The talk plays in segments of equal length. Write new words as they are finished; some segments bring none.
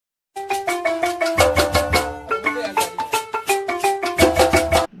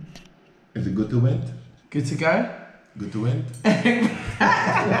to went? Good to go? Good to went?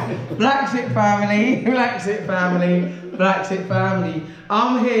 BlaXit family, BlaXit family, BlaXit family.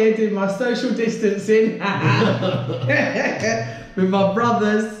 I'm here doing my social distancing with my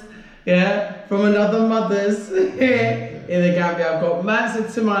brothers, yeah, from another mother's here in the Gambia. I've got Mansa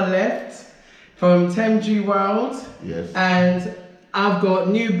to my left from Temdri World. Yes. And I've got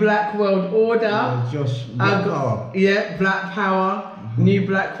New Black World Order. Josh, Black Power. Yeah, Black Power. New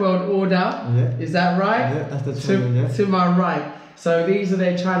Black World Order. Yeah. Is that right? Yeah, that's the channel, yeah. To my right. So these are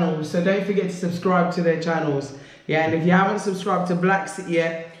their channels. So don't forget to subscribe to their channels. Yeah, and if you haven't subscribed to BlaXit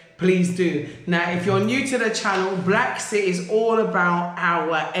yet, please do. Now, if you're new to the channel, BlaXit is all about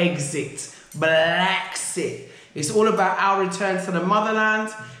our exit. BlaXit. It's all about our return to the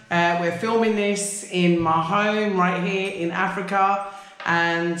motherland. We're filming this in my home right here in Africa.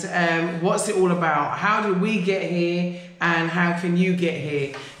 And what's it all about? How did we get here and how can you get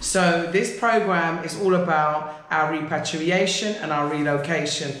here? So this program is all about our repatriation and our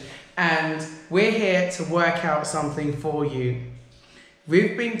relocation. And we're here to work out something for you.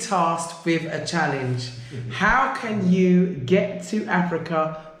 We've been tasked with a challenge. How can you get to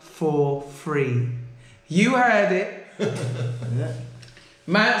Africa for free? You heard it. Yeah.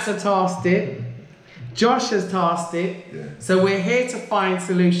 Mansa tasked it. Josh has tasked it. Yeah. So we're here to find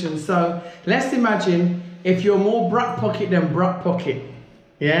solutions. So let's imagine if you're more Brock Pocket than Brock Pocket.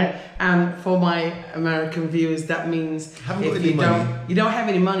 Yeah? And for my American viewers, that means if you don't have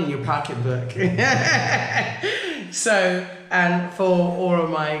any money in your pocketbook. So, and for all of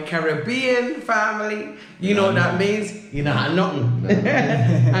my Caribbean family, you know what that means? You know how nothing.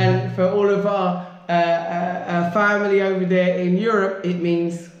 And for all of our family over there in Europe, it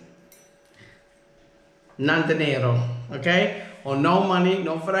means non dinero, okay? Or no money,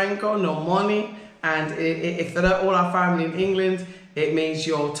 no franco, no money. And if they're all our family in England, it means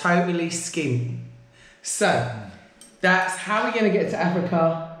you're totally skint. So that's how we're going to get to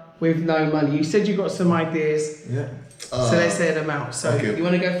Africa with no money. You said you got some ideas. Yeah. So let's say them out. So okay. You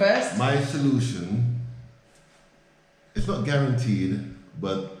want to go first? My solution, it's not guaranteed,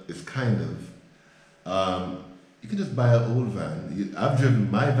 but it's kind of. You can just buy an old van. I've driven,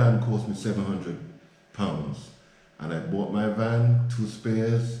 my van cost me £700. And I bought my van, 2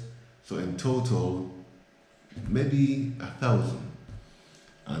 spares. So in total, maybe 1,000.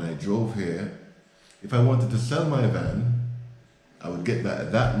 And I drove here. If I wanted to sell my van, I would get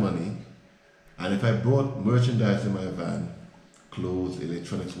that money. And if I brought merchandise in my van, clothes,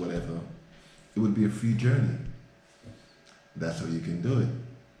 electronics, whatever, it would be a free journey. That's how you can do it.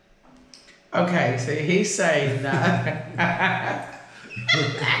 Okay, so he's saying that.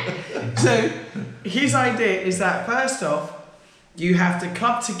 So his idea is that first off, you have to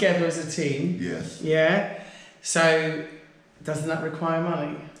club together as a team. Yes. Yeah. So doesn't that require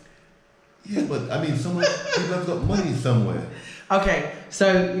money? Yeah, but I mean, people have got money somewhere. Okay,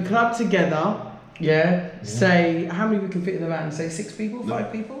 so you club together. Yeah. Say how many we can fit in the van? Say 6 people,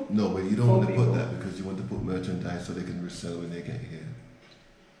 5 people. No, but you don't 4 want to people. put that because you want to put merchandise so they can resell when they get here.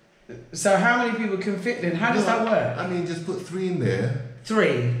 So how many people can fit in? How does that work? I mean, just put 3 in there. 3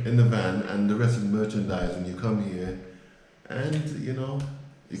 in the van, and the rest is merchandise. And you come here, and you know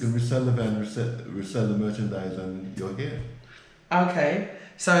you can resell the van, resell the merchandise, and you're here. Okay,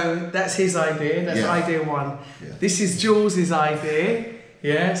 so that's his idea. That's idea 1. Yeah. This is Jules's idea.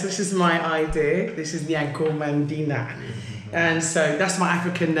 Yeah, so this is my idea. This is Nyanko Mandina. And so that's my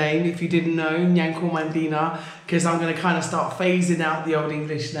African name, if you didn't know, Nyanko Mandina, because I'm going to kind of start phasing out the old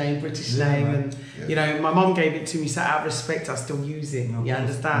English name, British name, right. and you know, my mum gave it to me, so out of respect, I still use it. You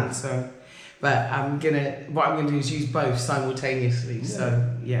understand? So, but what I'm gonna do is use both simultaneously. Yeah.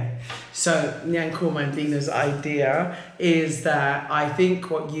 So yeah. So Nyanko Mandina's idea is that I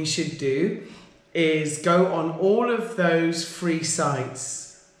think what you should do is go on all of those free sites.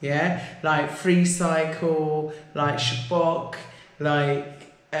 Yeah, like Free Cycle, like Shabok, like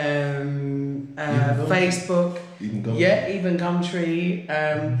Facebook, even Gumtree,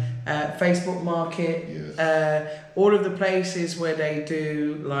 Facebook Market, all of the places where they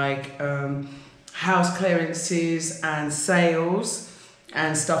do like house clearances and sales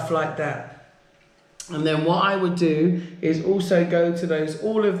and stuff like that. And then what I would do is also go to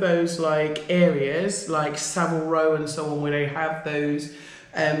all of those like areas like Savile Row and so on, where they have those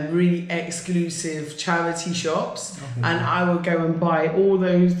really exclusive charity shops, and I would go and buy all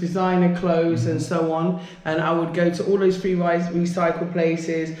those designer clothes and so on, and I would go to all those free recycle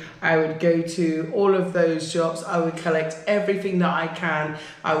places. I would go to all of those shops. I would collect everything that I can.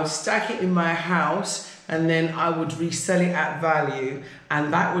 I would stack it in my house, and then I would resell it at value,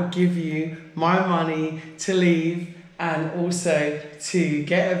 and that would give you my money to leave and also to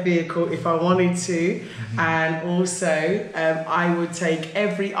get a vehicle if I wanted to, and also I would take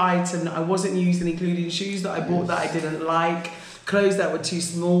every item that I wasn't using, including shoes that I bought that I didn't like, clothes that were too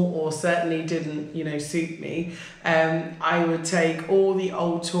small or certainly didn't, suit me. I would take all the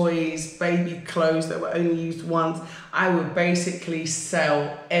old toys, baby clothes that were only used once. I would basically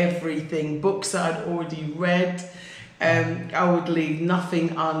sell everything, books that I'd already read. I would leave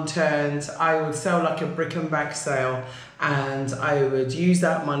nothing unturned. I would sell like a brick and back sale, and I would use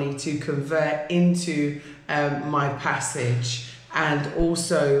that money to convert into my passage, and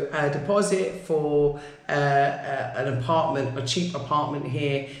also deposit for an apartment, a cheap apartment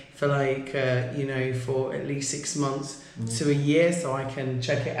here for like, for at least 6 months to a year, so I can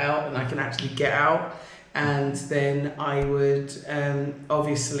check it out and I can actually get out. And then I would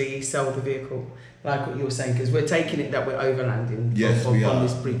obviously sell the vehicle, like what you were saying, because we're taking it that we're overlanding from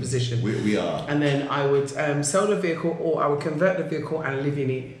this pre-position. We are. And then I would sell the vehicle, or I would convert the vehicle and live in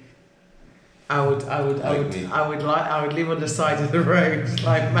it. I would live on the side of the road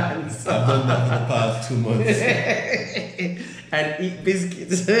like Mansa. I've done that for the past 2 months. And eat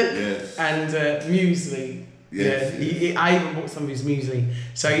biscuits and muesli. Yes, Yeah, I even bought some of his muesli.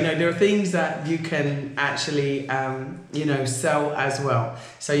 So, there are things that you can actually, sell as well.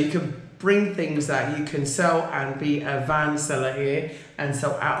 So you can bring things that you can sell and be a van seller here and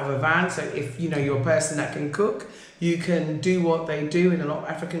sell out of a van. So if, you're a person that can cook, you can do what they do in a lot of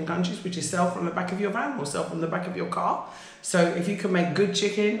African countries, which is sell from the back of your van or sell from the back of your car. So if you can make good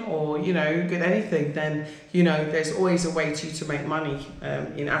chicken or, good anything, then, there's always a way to make money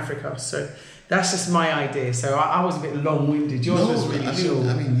in Africa. So that's just my idea. So I was a bit long-winded. Yours was really short.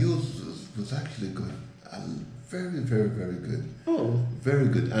 Yours was actually good. Very, very, very good. Oh. Very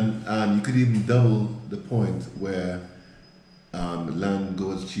good. And you could even double the point where land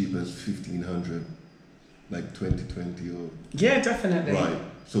goes cheap as 1,500, like 2020 or... Yeah, definitely. Right.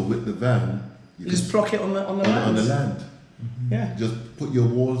 So with the van... You just block it on the land. On the land. Mm-hmm. Yeah. Just put your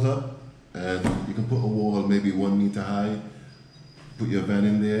walls up, and you can put a wall maybe 1 meter high, put your van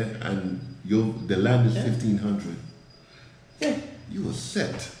in there, and the land is 1,500. Yeah. You were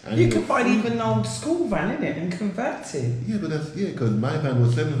set. And you could buy even an old school van in it and convert it. Yeah, but because my van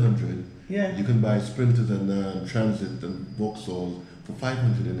was 700. Yeah. You can buy Sprinters and Transit and Vauxhalls for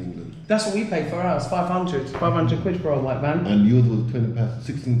 500 in England. That's what we paid for ours, 500 quid for a white van. And yours was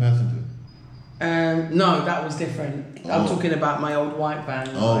 16 passenger. No, that was different. I'm talking about my old white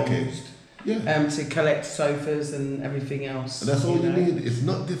van that I used. Yeah. To collect sofas and everything else. And that's all you need. It's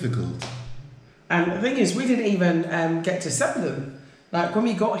not difficult. And the thing is, we didn't even get to sell them. Like when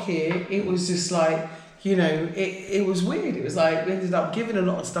we got here, it was just like, it was weird. It was like we ended up giving a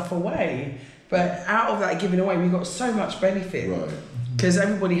lot of stuff away. But out of that giving away, we got so much benefit. Right. Because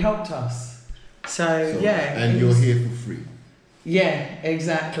everybody helped us. So yeah. And you're here for free. Yeah,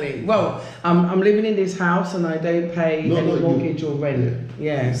 exactly. Well, I'm living in this house and I don't pay any mortgage or rent.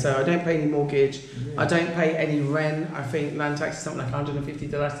 Yeah, so I don't pay any mortgage. Yeah. I don't pay any rent. I think land tax is something like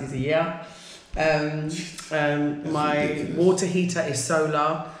 $150 a year. My ridiculous. Water heater is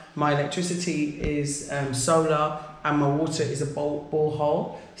solar. My electricity is solar, and my water is a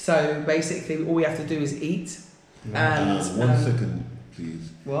borehole. So basically, all we have to do is eat. And 1 second,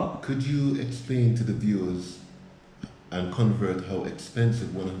 please. What? Could you explain to the viewers and convert how expensive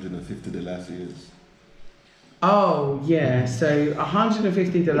 $150 is? Oh yeah, so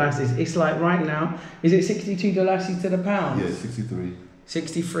 $150 is, it's like right now, is it $62 to the pound? Yeah, 63.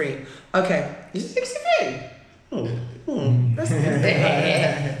 63. Okay, is it 63? That's good.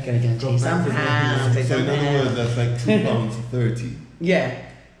 Gonna go take some pounds. So in other words, that's like £2.30. Yeah.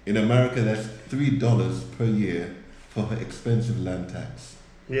 In America, that's $3 per year for her expensive land tax.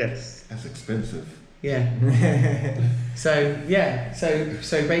 Yes. That's expensive. Yeah.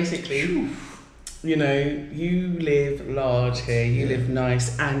 So basically, you live large here, you live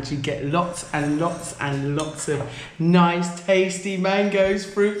nice, and you get lots and lots and lots of nice, tasty mangoes,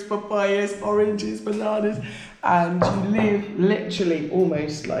 fruits, papayas, oranges, bananas, and you live literally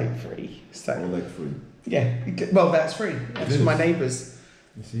almost like free. So, like free. Yeah, well, that's free. That's for my neighbours.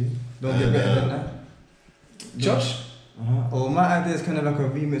 You see? Don't get better than that. Josh? Well, my idea is kind of like a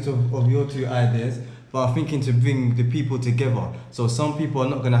remix of your two ideas, but I'm thinking to bring the people together. So some people are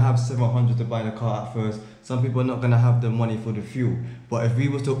not going to have 700 to buy the car at first. Some people are not going to have the money for the fuel. But if we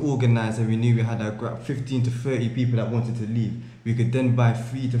were to organise and we knew we had 15 to 30 people that wanted to leave, we could then buy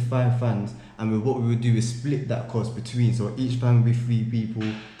 3 to 5 vans, and what we would do is split that cost between. So each van would be 3 people.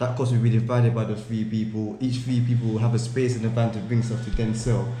 That cost would be divided by the 3 people. Each 3 people will have a space in the van to bring stuff to then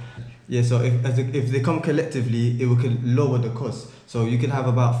sell. Yeah, so if they come collectively, it will lower the cost. So you can have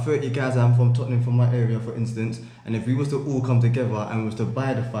about 30 guys. I'm from Tottenham, from my area, for instance. And if we was to all come together and we was to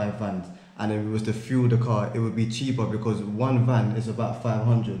buy the 5 vans, and then we was to fuel the car, it would be cheaper because one van is about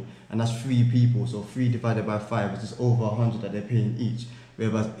 500, and that's 3 people. So 3 divided by 5 is just over 100 that they're paying each.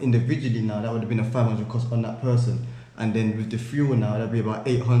 Whereas individually now, that would have been a 500 cost on that person. And then with the fuel now, that'd be about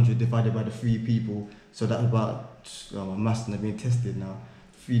 800 divided by the 3 people. So that's about, my maths not being tested now.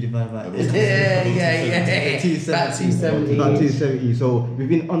 3 divided by 8. Yeah. 270. About 270. So we've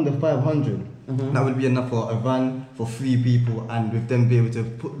been under 500. That would be enough for a van for 3 people, and with them be able to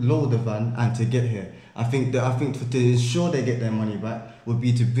load the van and to get here. I think to ensure they get their money back would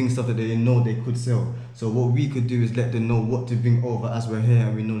be to bring stuff that they know they could sell. So what we could do is let them know what to bring over as we're here,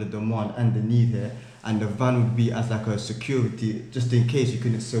 and we know the demand and the need here. And the van would be as like a security, just in case you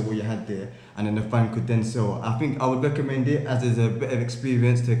couldn't sell what you had there, and then the van could then sell. I think I would recommend it as there's a bit of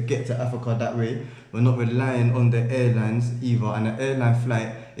experience to get to Africa that way. We're not relying on the airlines either, and the airline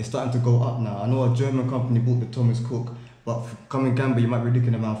flight is starting to go up now. I know a German company bought the Thomas Cook, but coming Gambia you might be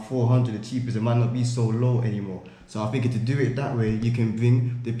looking around 400, the cheapest. It might not be so low anymore. So I think to do it that way, you can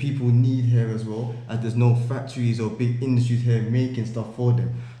bring the people need here as well, as there's no factories or big industries here making stuff for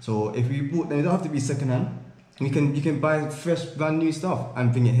them. So if we bought them, it don't have to be second hand. You can buy fresh, brand new stuff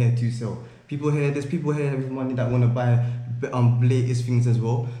and bring it here to sell. There's people here with money that want to buy latest things as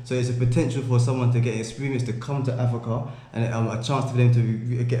well. So it's a potential for someone to get experience to come to Africa, and a chance for them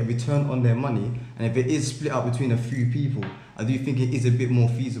to get a return on their money. And if it is split up between a few people, I do think it is a bit more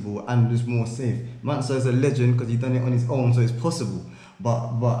feasible and it's more safe. Mansa is a legend because he's done it on his own, so it's possible.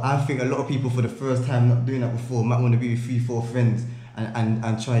 But I think a lot of people for the first time not doing that before might want to be with 3-4 friends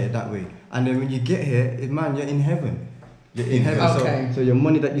and try it that way. And then when you get here, man, you're in heaven. You're in heaven. Okay. So your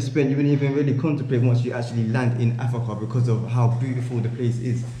money that you spend, you wouldn't even really contemplate once you actually land in Africa because of how beautiful the place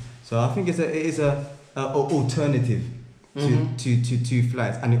is. So I think it is a alternative to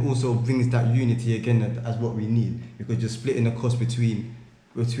flights, and it also brings that unity again as what we need, because you're splitting the cost between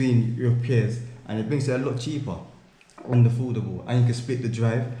your peers, and it makes it a lot cheaper and affordable, and you can split the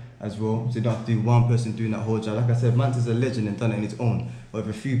drive as well, so you don't have to do one person doing that whole drive. Like I said, Mansa's a legend and done it on his own, but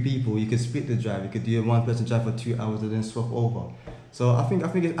with a few people you could split the drive. You could do a one person drive for 2 hours and then swap over. So I think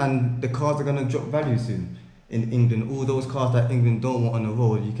and the cars are going to drop value soon in England. All those cars that England don't want on the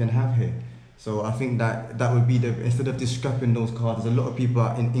road, you can have here. So I think that would be instead of just scrapping those cars, there's a lot of people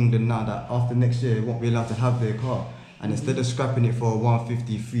in England now that after next year won't be allowed to have their car, and instead of scrapping it for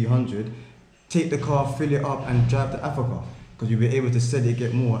 150, 300, take the car, fill it up and drive to Africa, because you'll be able to sell it,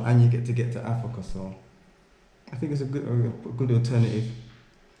 get more, and you get to Africa. So I think it's a good alternative.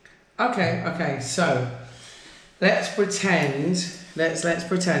 Okay, so let's pretend,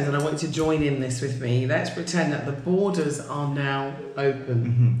 and I want you to join in this with me. Let's pretend that the borders are now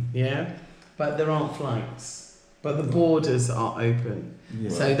open, yeah? But there aren't flights, but the borders are open. Yeah.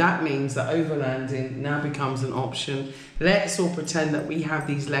 So that means that overlanding now becomes an option. Let's all pretend that we have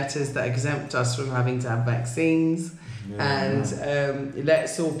these letters that exempt us from having to have vaccines. And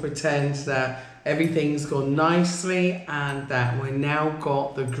let's all pretend that everything's gone nicely and that we've now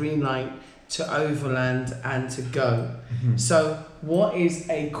got the green light to overland and to go. So what is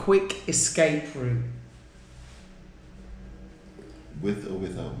a quick escape route? With or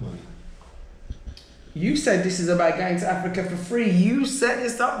without money? You said this is about going to Africa for free. You set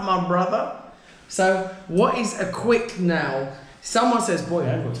this up, my brother. So what is a quick now? Someone says, boy,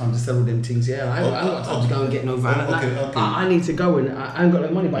 I ain't got time to sell all them things. Yeah, I ain't got time to go and get no van. Okay. I need to go, and I ain't got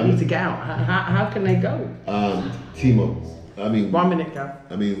no money, but I need to get out. How can they go? Team up. I mean, 1 minute, Gav.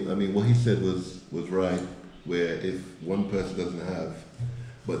 I mean, what he said was right. Where if one person doesn't have,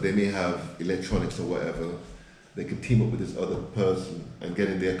 but they may have electronics or whatever, they can team up with this other person and get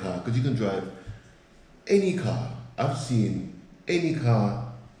in their car, because you can drive any car. I've seen any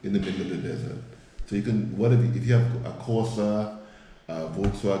car in the middle of the desert. So you can, if you have a Corsa, a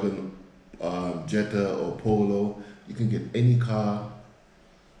Volkswagen, Jetta or Polo, you can get any car,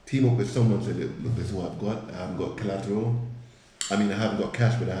 team up with someone, say, look, this is what I've got. I haven't got collateral. I mean, I haven't got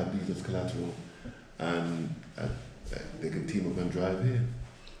cash, but I have these as collateral. And they can team up and drive here.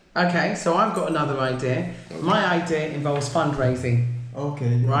 Okay, so I've got another idea. Okay. My idea involves fundraising.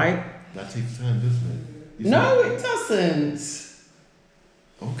 Okay. Yeah. Right? That takes time, doesn't it? No, it doesn't.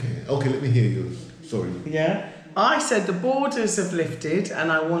 Okay, let me hear yours. Sorry. Yeah. I said the borders have lifted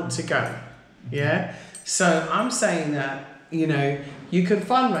and I want to go. Yeah. So I'm saying that, you can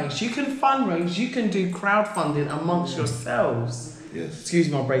fundraise. You can do crowdfunding amongst yourselves. Yes. Excuse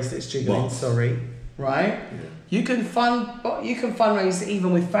my bracelets jiggling, sorry. Right? Yeah. You can fundraise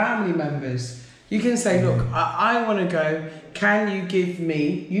even with family members. You can say, look, I want to go. Can you give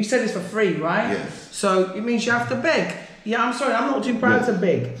me? You said it's for free, right? Yes. So it means you have to beg. Yeah, I'm sorry, I'm not too proud to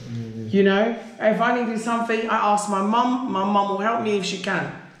beg. You know, if I needed something, I ask my mum. My mum will help me if she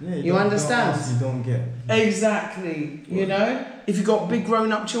can. Yeah, you understand? Don't ask, you don't get. Exactly. You know, if you've got big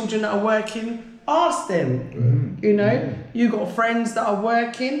grown-up children that are working, ask them. You know, you got friends that are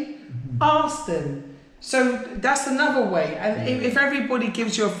working, ask them. So that's another way. And if everybody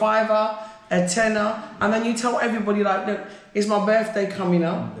gives you a £5, a tenner, and then you tell everybody like, look, it's my birthday coming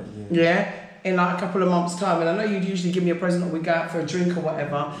up, in like a couple of months' time, and I know you'd usually give me a present or we go out for a drink or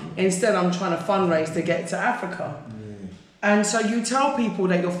whatever. Instead, I'm trying to fundraise to get to Africa. And so you tell people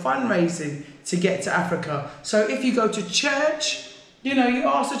that you're fundraising to get to Africa. So if you go to church, you know, you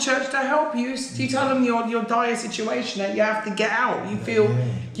ask the church to help you. You tell them your dire situation, that you have to get out. You feel,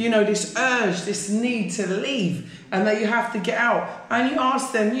 you know, this urge, this need to leave, and that you have to get out. And you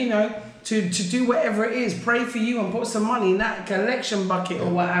ask them, you know, to do whatever it is, pray for you and put some money in that collection bucket or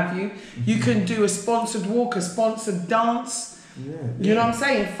what have you. You can do a sponsored walk, a sponsored dance. You know what I'm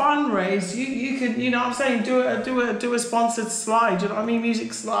saying? Fundraise. You can, you know what I'm saying? Do a sponsored slide. You know what I mean?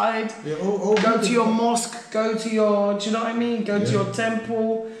 Music slide. Go to your mosque. Go to your. Do you know what I mean? Go to your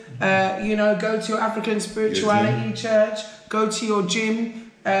temple. You know, go to your African spirituality church. Go to your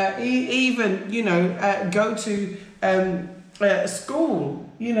gym. Even, you know, go to school.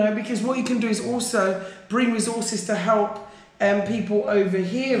 You know, because what you can do is also bring resources to help people over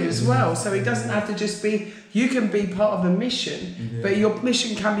here as well. So it doesn't have to just be, you can be part of the mission, but your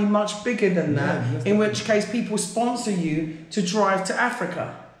mission can be much bigger than that, in which case people sponsor you to drive to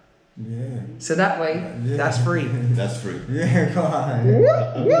Africa. So that way, that's free. That's free. Yeah, come on.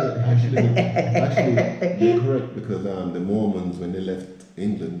 Actually, you're correct, because the Mormons, when they left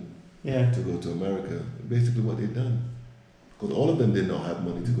England to go to America, basically what they'd done. Because all of them did not have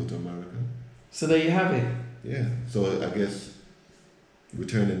money to go to America. So there you have it. Yeah, so I guess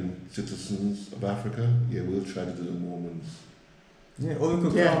returning citizens of Africa, we'll try to do the Mormons. Yeah, or we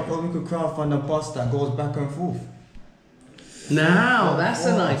could crowdfund a bus that goes back and forth. Now that's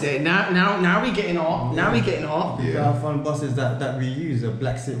an idea. Now we're getting hot. Now we're getting hot. Crowdfund buses that we use, a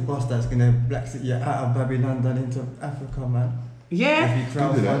BlaXit bus that's gonna BlaXit you out of Babylon and into Africa, man. Yeah. If you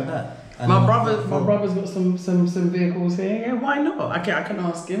crowdfund that. My brother's got some vehicles here. Yeah, why not? I can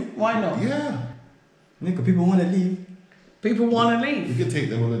ask him. Why not? Yeah. Nigga, people want to leave. People want to leave. You can take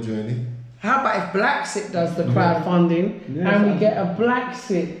them on a journey. How about if BlaXit does the crowdfunding and we get a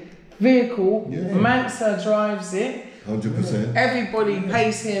BlaXit vehicle, Mansa drives it. 100%. Everybody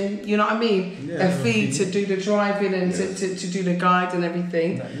pays him, you know what I mean, a fee to do the driving and to do the guide and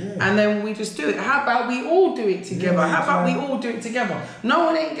everything. And then we just do it. How about we all do it together? How about we all do it together? No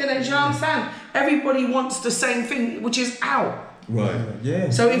one ain't gonna, you know what I'm saying? Everybody wants the same thing, which is out. Right.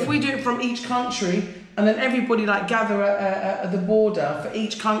 Yeah. So if we do it from each country, and then everybody like gather at the border for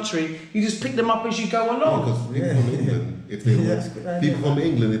each country, you just pick them up as you go along. Because people from England, if they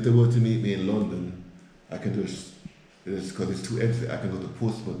if they were to meet me in London, I can just, because it's too exit, I can go to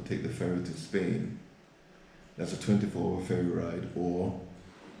Portsmouth, take the ferry to Spain. That's a 24-hour ferry ride,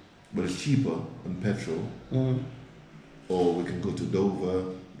 but it's cheaper on petrol. Or we can go to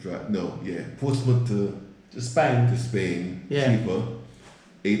Dover, Portsmouth to Spain, cheaper.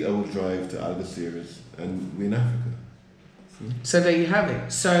 8-hour drive to Algeciras, and we're in Africa. So there you have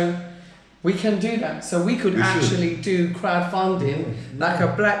it. So we can do that. So we could actually do crowdfunding, like a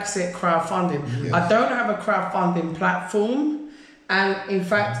BlaXit crowdfunding. Yes. I don't have a crowdfunding platform, and in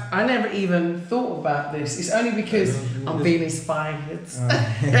fact, I never even thought about this. It's only because I'm being inspired.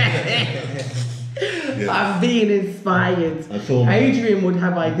 I'm being inspired. Adrian would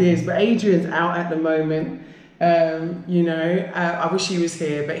have ideas, but Adrian's out at the moment. You know, I wish he was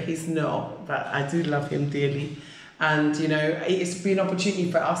here, but he's not. But I do love him dearly, and you know, it's been an opportunity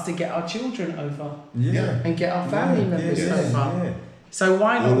for us to get our children over, and get our family members over. So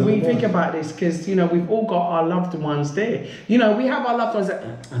why not we think about this? Because you know, we've all got our loved ones there. You know, we have our loved ones that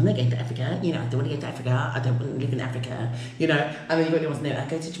I'm not going to Africa. You know, I don't want to go to Africa. I don't want to live in Africa. You know, and then you've got the ones that I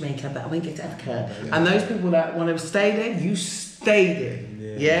go to Jamaica, but I won't go to Africa. And those people that want to stay there, you stay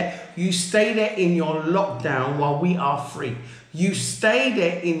there. You stay there in your lockdown while we are free. You stay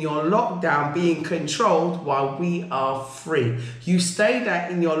there in your lockdown being controlled while we are free. You stay there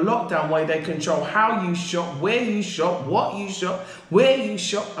in your lockdown while they control how you shop, where you shop, what you shop, where you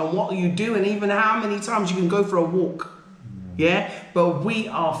shop, and what you do, and even how many times you can go for a walk. But we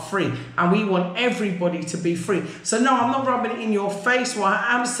are free, and we want everybody to be free. So no, I'm not rubbing it in your face. What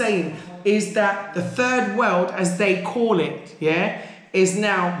I am saying is that the third world, as they call it, is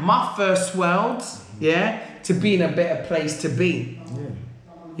now my first world, to be in a better place to be.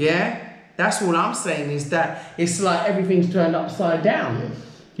 That's all I'm saying, is that it's like everything's turned upside down.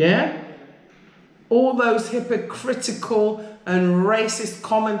 Yeah? All those hypocritical and racist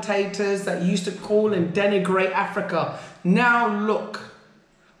commentators that used to call and denigrate Africa. Now look,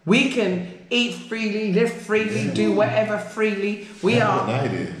 we can eat freely, live freely, do whatever freely. They haven't got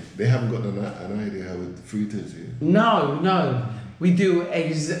an idea. They haven't got an idea how it fruit is here. No. We do,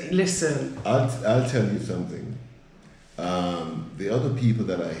 listen. I'll tell you something. The other people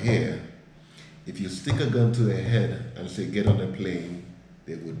that are here, if you stick a gun to their head and say get on a plane,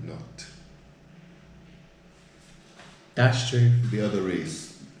 they would not. That's true. The other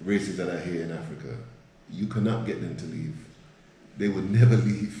races that are here in Africa, you cannot get them to leave. They would never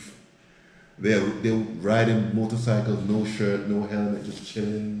leave. They're riding motorcycles, no shirt, no helmet, just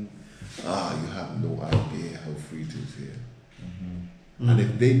chilling. You have no idea how free it is here. Mm-hmm. And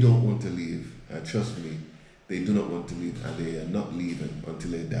if they don't want to leave, trust me, they do not want to leave, and they are not leaving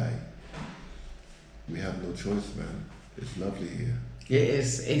until they die. We have no choice, man. It's lovely here. It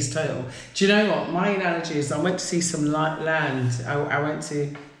is. It's total. Do you know what? My analogy is I went to see some land. I went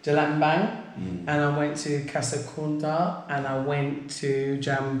to Jalambang, and I went to Kasakunda, and I went to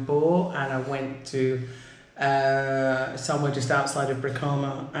Jambo, and I went to somewhere just outside of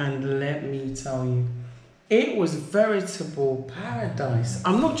Brikama, and let me tell you, it was veritable paradise.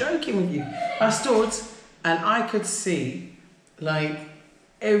 I'm not joking with you. I stood and I could see like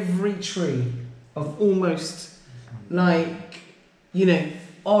every tree of almost like, you know,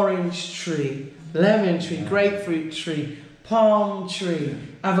 orange tree, lemon tree, grapefruit tree, palm tree,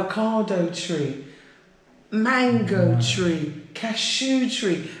 avocado tree, mango tree, cashew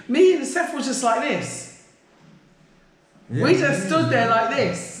tree. Me and Seth was just like this. Yeah, we just stood there like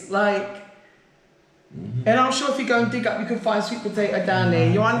this, like, and I'm sure if you go and dig up, you can find sweet potato down there.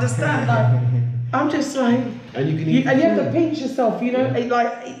 You understand? Like, I'm just like, and you have to pinch yourself, you know,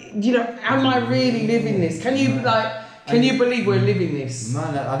 like, you know, am I really living this? Can you believe we're living this?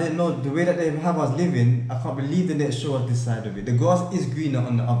 Man, I didn't know the way that they have us living. I can't believe they didn't show us this side of it. The grass is greener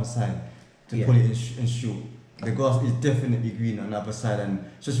on the other side, to put it in short. The grass is definitely greener on the other side,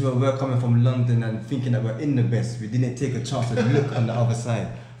 and just where we're coming from London and thinking that we're in the best, we didn't take a chance to look on the other side.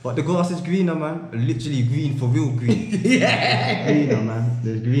 But the grass is greener, man. Literally green, for real green. Yeah. Greener, man.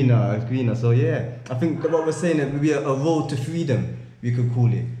 There's greener, it's greener. So yeah, I think that what we're saying, that maybe a road to freedom, we could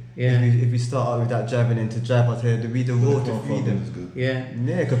call it. Yeah. If we start out with that driving in to drive us here, to be the road to freedom. Yeah.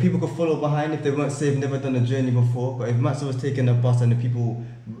 Yeah, because people could follow behind if they weren't safe, never done a journey before. But if Mansa was taking a bus and the people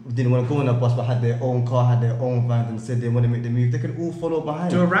didn't want to go on a bus but had their own car, had their own vans and said they want to make the move, they could all follow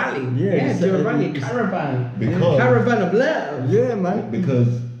behind. Do a rally. Yeah, do a rally. Caravan. Caravan of love. Yeah, man.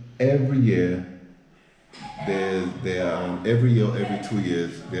 Because every year, every year or every 2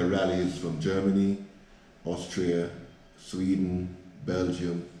 years, there are rallies from Germany, Austria, Sweden,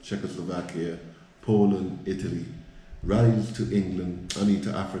 Belgium, Czechoslovakia, Poland, Italy, rallies to England,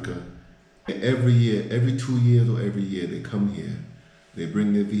 to Africa. Every year, every 2 years or every year, they come here. They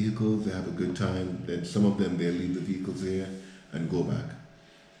bring their vehicles, they have a good time, then some of them, they leave the vehicles here and go back.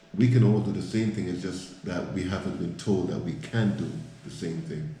 We can all do the same thing, it's just that we haven't been told that we can do the same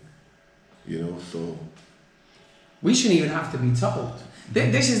thing. You know, so... We shouldn't even have to be told.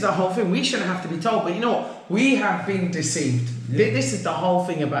 This is the whole thing. We shouldn't have to be told, but you know what? We have been deceived. Yeah. This is the whole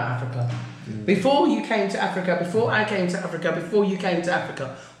thing about Africa. Yeah. Before you came to Africa, before I came to Africa, before you came to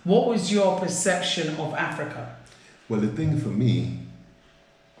Africa, what was your perception of Africa? Well, the thing for me,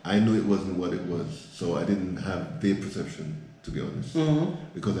 I knew it wasn't what it was, so I didn't have their perception, to be honest,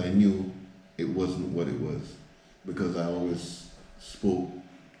 because I knew it wasn't what it was, because I always spoke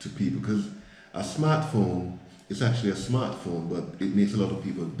to people, because a smartphone, it's actually a smartphone, but it makes a lot of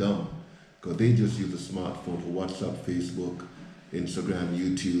people dumb, because they just use a smartphone for WhatsApp, Facebook, Instagram,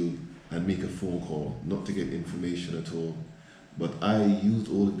 YouTube, and make a phone call, not to get information at all. But I used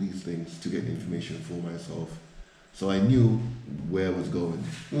all of these things to get information for myself. So I knew where I was going.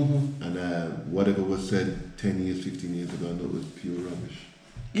 And whatever was said 10 years, 15 years ago, I know it was pure rubbish.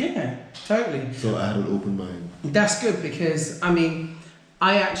 Yeah, totally. So I had an open mind. That's good, because, I mean,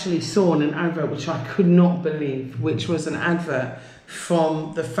 I actually saw an advert which I could not believe, which was an advert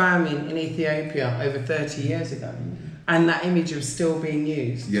from the famine in Ethiopia over 30 years ago. And that image is still being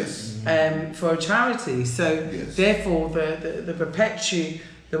used. Yes. For a charity. So yes. Therefore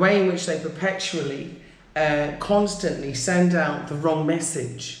the way in which they perpetually constantly send out the wrong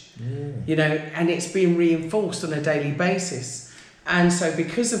message. You know, and it's being reinforced on a daily basis. And so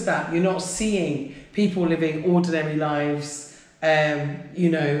because of that, you're not seeing people living ordinary lives, you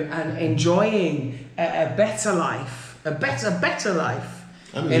know, and enjoying a better life, a better life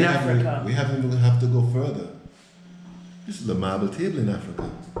in Africa. We haven't even have to go further. This is a marble table in Africa.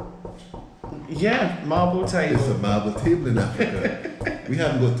 Yeah, marble It's a table. marble table in Africa. We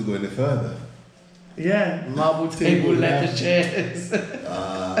haven't got to go any further. Yeah, marble table, leather chairs. And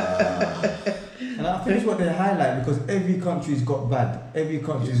I think it's what they highlight because every country's got bad, every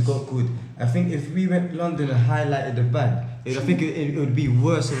country's got good. I think if we went to London and highlighted the bad, I think it would be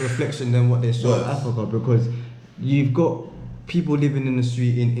worse a reflection than what they show in Africa because you've got people living in the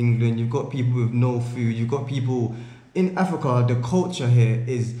street in England, you've got people with no food, you've got people in Africa. The culture here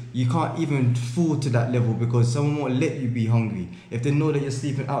is you can't even fall to that level because someone won't let you be hungry. If they know that you're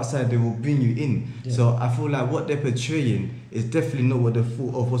sleeping outside, they will bring you in. Yeah. So I feel like what they're portraying is definitely not what the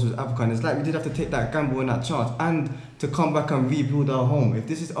thought of us was Africa. And it's like we did have to take that gamble and that chance and to come back and rebuild our home. If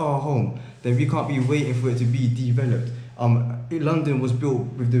this is our home, then we can't be waiting for it to be developed. London was built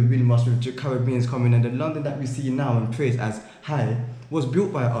with the windrush, with the Caribbeans coming, and the London that we see now and praise as high was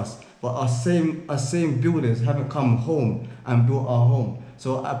built by us. But our same builders haven't come home and built our home.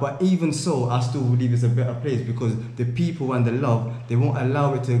 So, but even so, I still believe it's a better place because the people and the love, they won't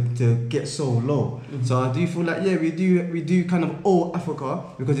allow it to get so low. Mm-hmm. So I do feel like, yeah, we do kind of owe Africa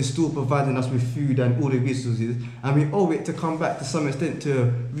because it's still providing us with food and all the resources, and we owe it to come back to some extent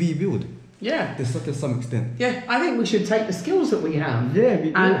to rebuild. Yeah, to some extent. Yeah, I think we should take the skills that we have. Yeah,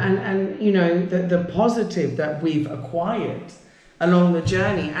 we do. And you know the positive that we've acquired along the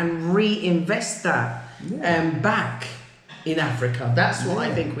journey and reinvest that back in Africa. That's what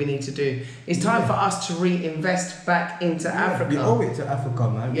I think we need to do. It's time for us to reinvest back into Africa. We owe it to Africa,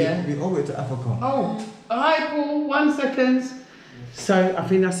 man. Yeah. We owe it to Africa. Oh, hi Paul, 1 second. So I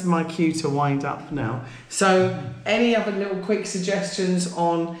think that's my cue to wind up now. So any other little quick suggestions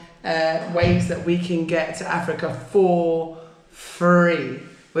on ways that we can get to Africa for free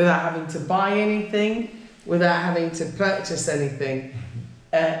without having to buy anything, without having to purchase anything?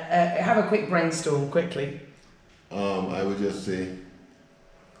 Have a quick brainstorm quickly. I would just say,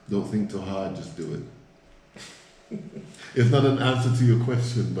 don't think too hard, just do it. It's not an answer to your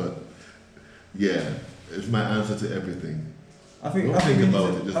question, but yeah, it's my answer to everything. I think do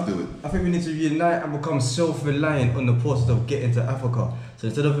it. I think we need to unite and become self-reliant on the process of getting to Africa. So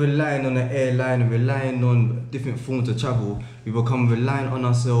instead of relying on the airline, relying on different forms of travel, we become reliant on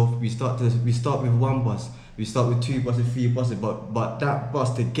ourselves. We start with one bus, we start with 2 buses, 3 buses, but that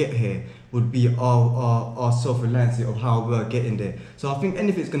bus to get here would be our self-reliance of how we're getting there. So I think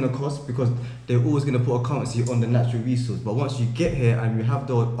anything's going to cost because they're always going to put a currency on the natural resource. But once you get here and we have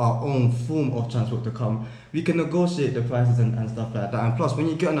our own form of transport to come, we can negotiate the prices and stuff like that. And plus, when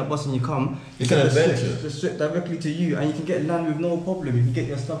you get on a bus and you come, it's an adventure. It's straight directly to you, and you can get land with no problem. You can get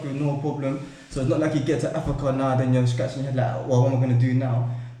your stuff with no problem. So it's not like you get to Africa now, then you're scratching your head like, well, what am I going to do now?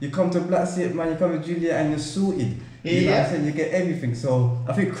 You come to BlaXit, man, you come with Julia and you're sorted. You know what I'm saying? You get everything. So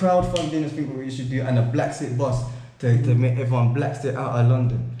I think crowdfunding is what we should do, and a BlaXit bus to make everyone BlaXit out of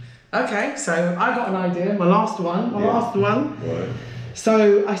London. Okay, so I got an idea. My last one. Right.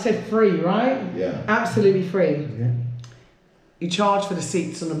 So I said free, right? Yeah. Absolutely free. Yeah. You charge for the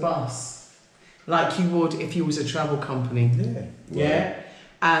seats on the bus, like you would if you was a travel company. Yeah. Yeah.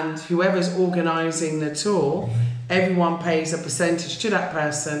 And whoever's organising the tour, everyone pays a percentage to that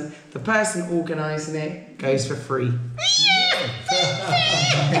person. The person organising it goes for free.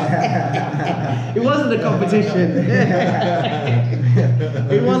 It wasn't a competition.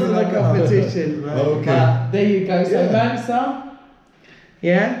 It wasn't a competition. Okay. But there you go. So Mansa,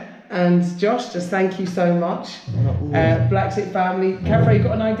 yeah, and Josh, just thank you so much. BlaXit Family. Cafe, you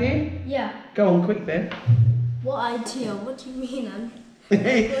got an idea? Yeah. Go on, quick then. What idea? What do you mean?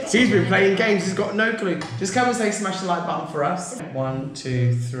 He's been playing games, he's got no clue. Just come and say smash the like button for us. 1,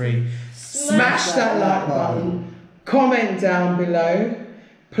 2, 3. Smash that like button. Comment down below.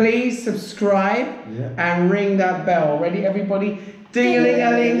 Please subscribe and ring that bell. Ready, everybody?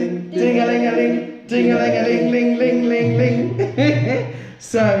 Ding-a-ling-a-ling, ding-a-ling-a-ling, ding-a-ling-a-ling, ling, ling, ling, ling.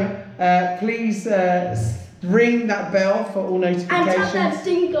 So please ring that bell for all notifications. And tap that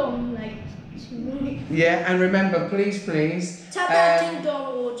ding dong, like. Yeah, and remember, please. Tap that ding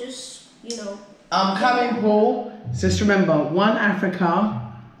dong, or just, I'm coming, Paul. Just remember, one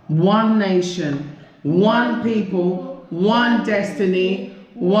Africa, one nation, one people, one destiny,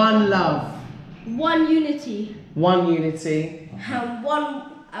 one love. One unity. One unity. And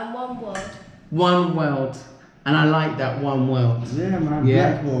one world. One world. And I like that, one world. Yeah, man.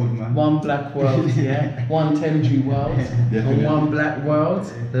 Yeah. Black world, man. One black world, yeah. One Temdri world. And one black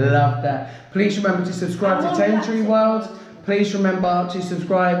world. Love that. Please remember to subscribe to Temdri world. Please remember to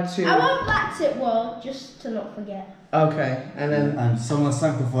subscribe to... I want BlaXit world, just to not forget. Okay, and then... And Sommer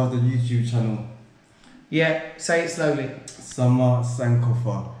Sankofa, the YouTube channel. Yeah, say it slowly. Sommer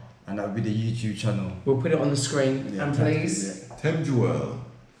Sankofa. And that would be the YouTube channel. We'll put it on the screen. Yeah, And please. Temdri,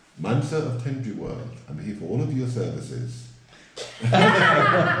 Mansa of Temdri World. I'm here for all of your services.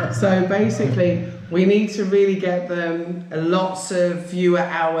 So basically, we need to really get them lots of viewer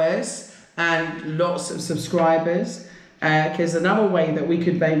hours and lots of subscribers. Because another way that we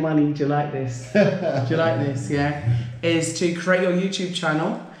could make money, do you like this? Do you like this? Yeah, is to create your YouTube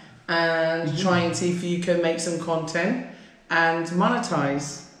channel and try and see if you can make some content and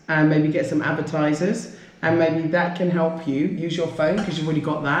monetize and maybe get some advertisers. And maybe that can help you use your phone because you've already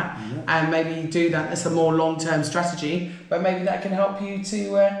got that. And maybe do that. That's a more long-term strategy. But maybe that can help you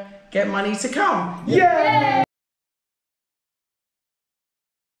to get money to come. Yay!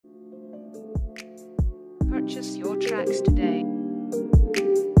 Purchase your tracks today.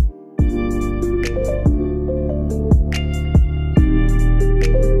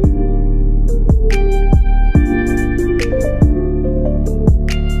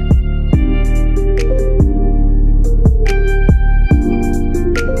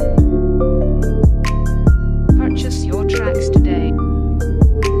 Purchase your tracks today.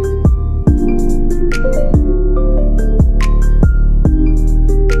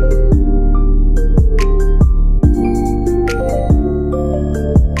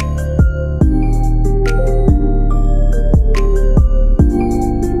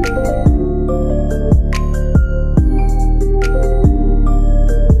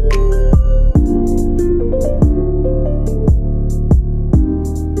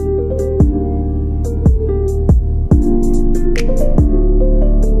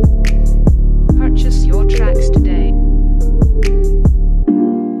 Purchase your tracks today.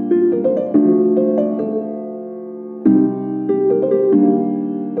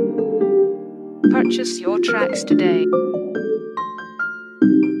 Purchase your tracks today.